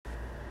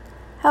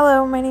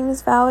Hello, my name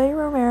is Valerie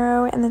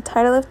Romero, and the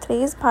title of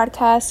today's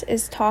podcast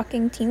is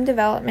Talking Team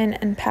Development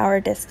and Power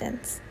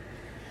Distance.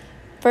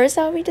 First,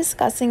 I'll be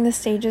discussing the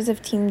stages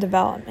of team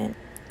development.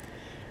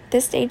 The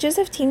stages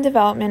of team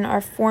development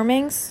are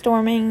forming,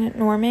 storming,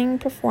 norming,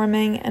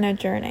 performing, and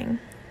adjourning.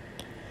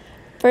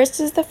 First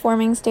is the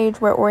forming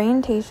stage, where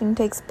orientation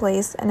takes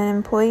place and an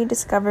employee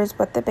discovers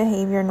what the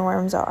behavior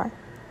norms are.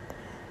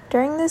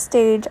 During this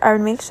stage, I would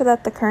make sure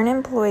that the current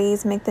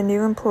employees make the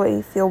new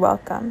employee feel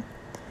welcome.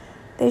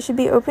 They should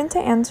be open to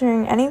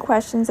answering any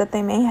questions that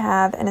they may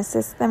have and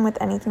assist them with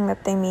anything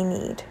that they may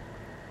need.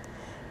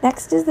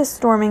 Next is the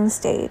storming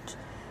stage.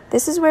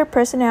 This is where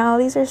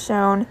personalities are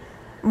shown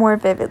more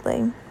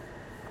vividly.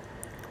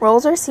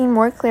 Roles are seen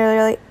more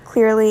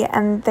clearly,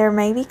 and there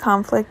may be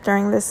conflict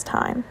during this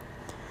time.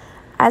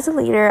 As a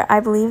leader, I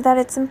believe that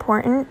it's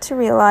important to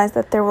realize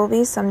that there will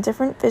be some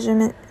different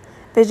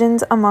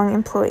visions among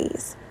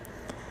employees.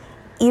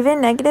 Even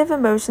negative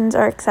emotions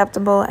are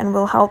acceptable and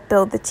will help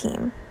build the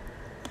team.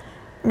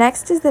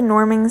 Next is the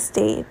norming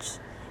stage.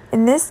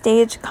 In this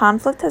stage,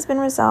 conflict has been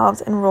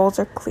resolved and roles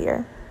are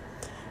clear.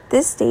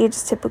 This stage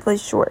is typically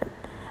short.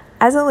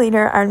 As a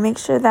leader, I would make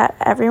sure that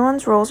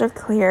everyone's roles are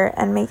clear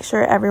and make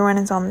sure everyone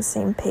is on the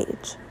same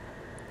page.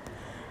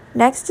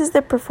 Next is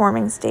the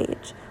performing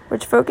stage,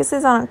 which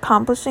focuses on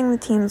accomplishing the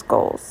team's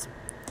goals.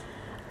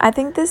 I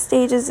think in this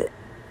stage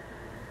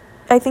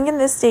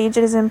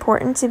it is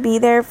important to be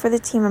there for the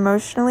team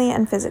emotionally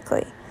and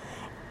physically.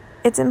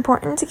 It's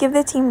important to give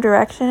the team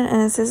direction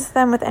and assist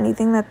them with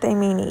anything that they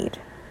may need.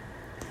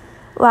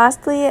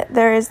 Lastly,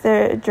 there is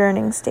the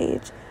adjourning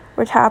stage,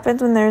 which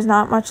happens when there is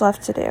not much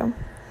left to do.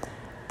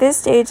 This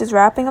stage is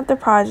wrapping up the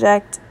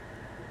project,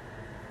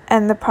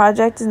 and the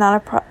project is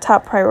not a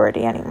top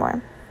priority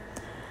anymore.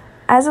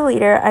 As a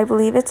leader, I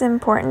believe it's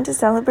important to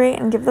celebrate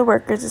and give the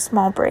workers a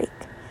small break.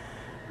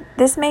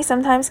 This may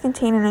sometimes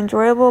contain an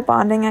enjoyable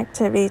bonding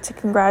activity to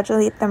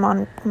congratulate them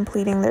on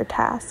completing their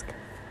task.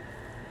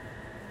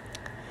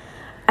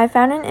 I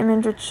found an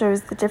image which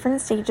shows the different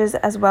stages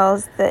as well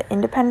as the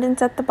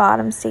independence at the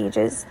bottom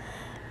stages.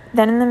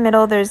 Then in the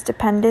middle there's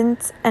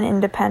dependence and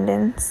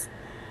independence.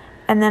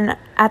 And then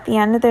at the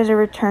end there's a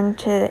return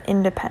to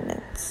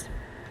independence.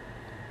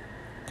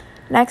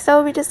 Next I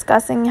will be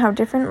discussing how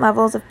different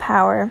levels of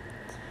power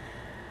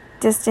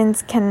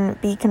distance can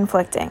be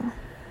conflicting.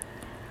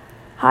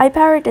 High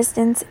power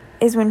distance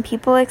is when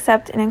people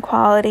accept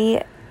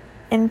inequality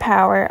in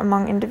power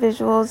among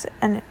individuals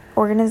and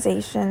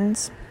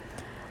organizations.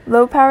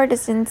 Low power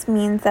distance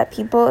means that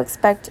people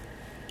expect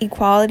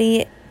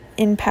equality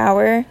in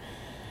power.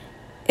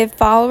 If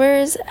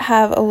followers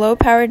have a low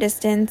power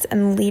distance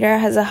and the leader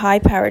has a high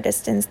power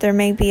distance, there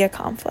may be a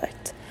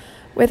conflict.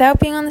 Without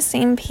being on the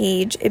same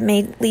page, it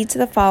may lead to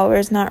the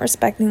followers not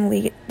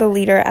respecting the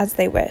leader as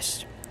they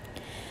wish.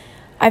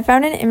 I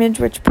found an image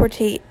which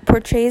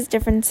portrays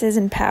differences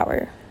in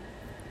power.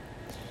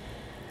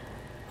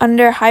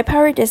 Under high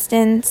power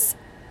distance,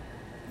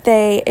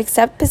 they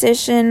accept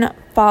position,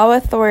 follow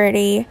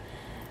authority,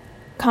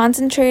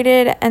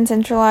 concentrated and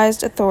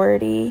centralized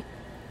authority,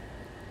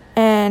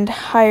 and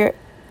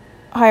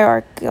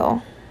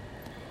hierarchical.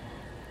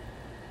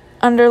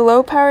 Under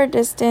low power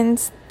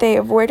distance, they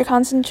avoid a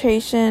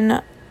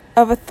concentration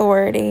of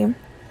authority.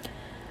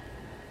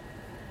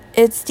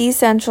 It's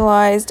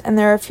decentralized, and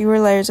there are fewer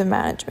layers of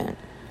management.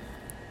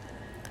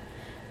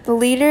 The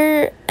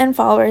leader and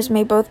followers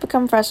may both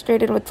become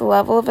frustrated with the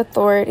level of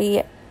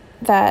authority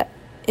that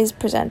is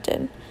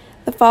presented.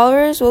 The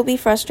followers will be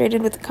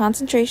frustrated with the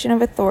concentration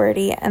of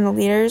authority, and the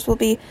leaders will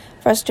be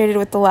frustrated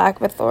with the lack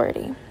of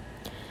authority.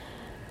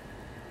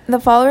 The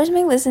followers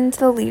may listen to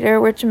the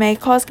leader, which may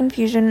cause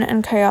confusion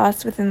and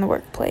chaos within the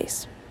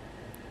workplace.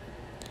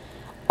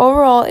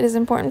 Overall, it is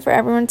important for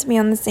everyone to be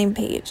on the same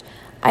page.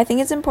 I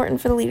think it's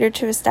important for the leader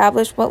to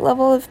establish what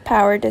level of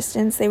power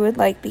distance they would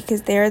like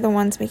because they are the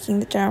ones making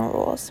the general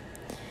rules.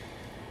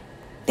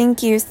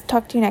 Thank you.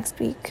 Talk to you next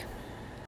week.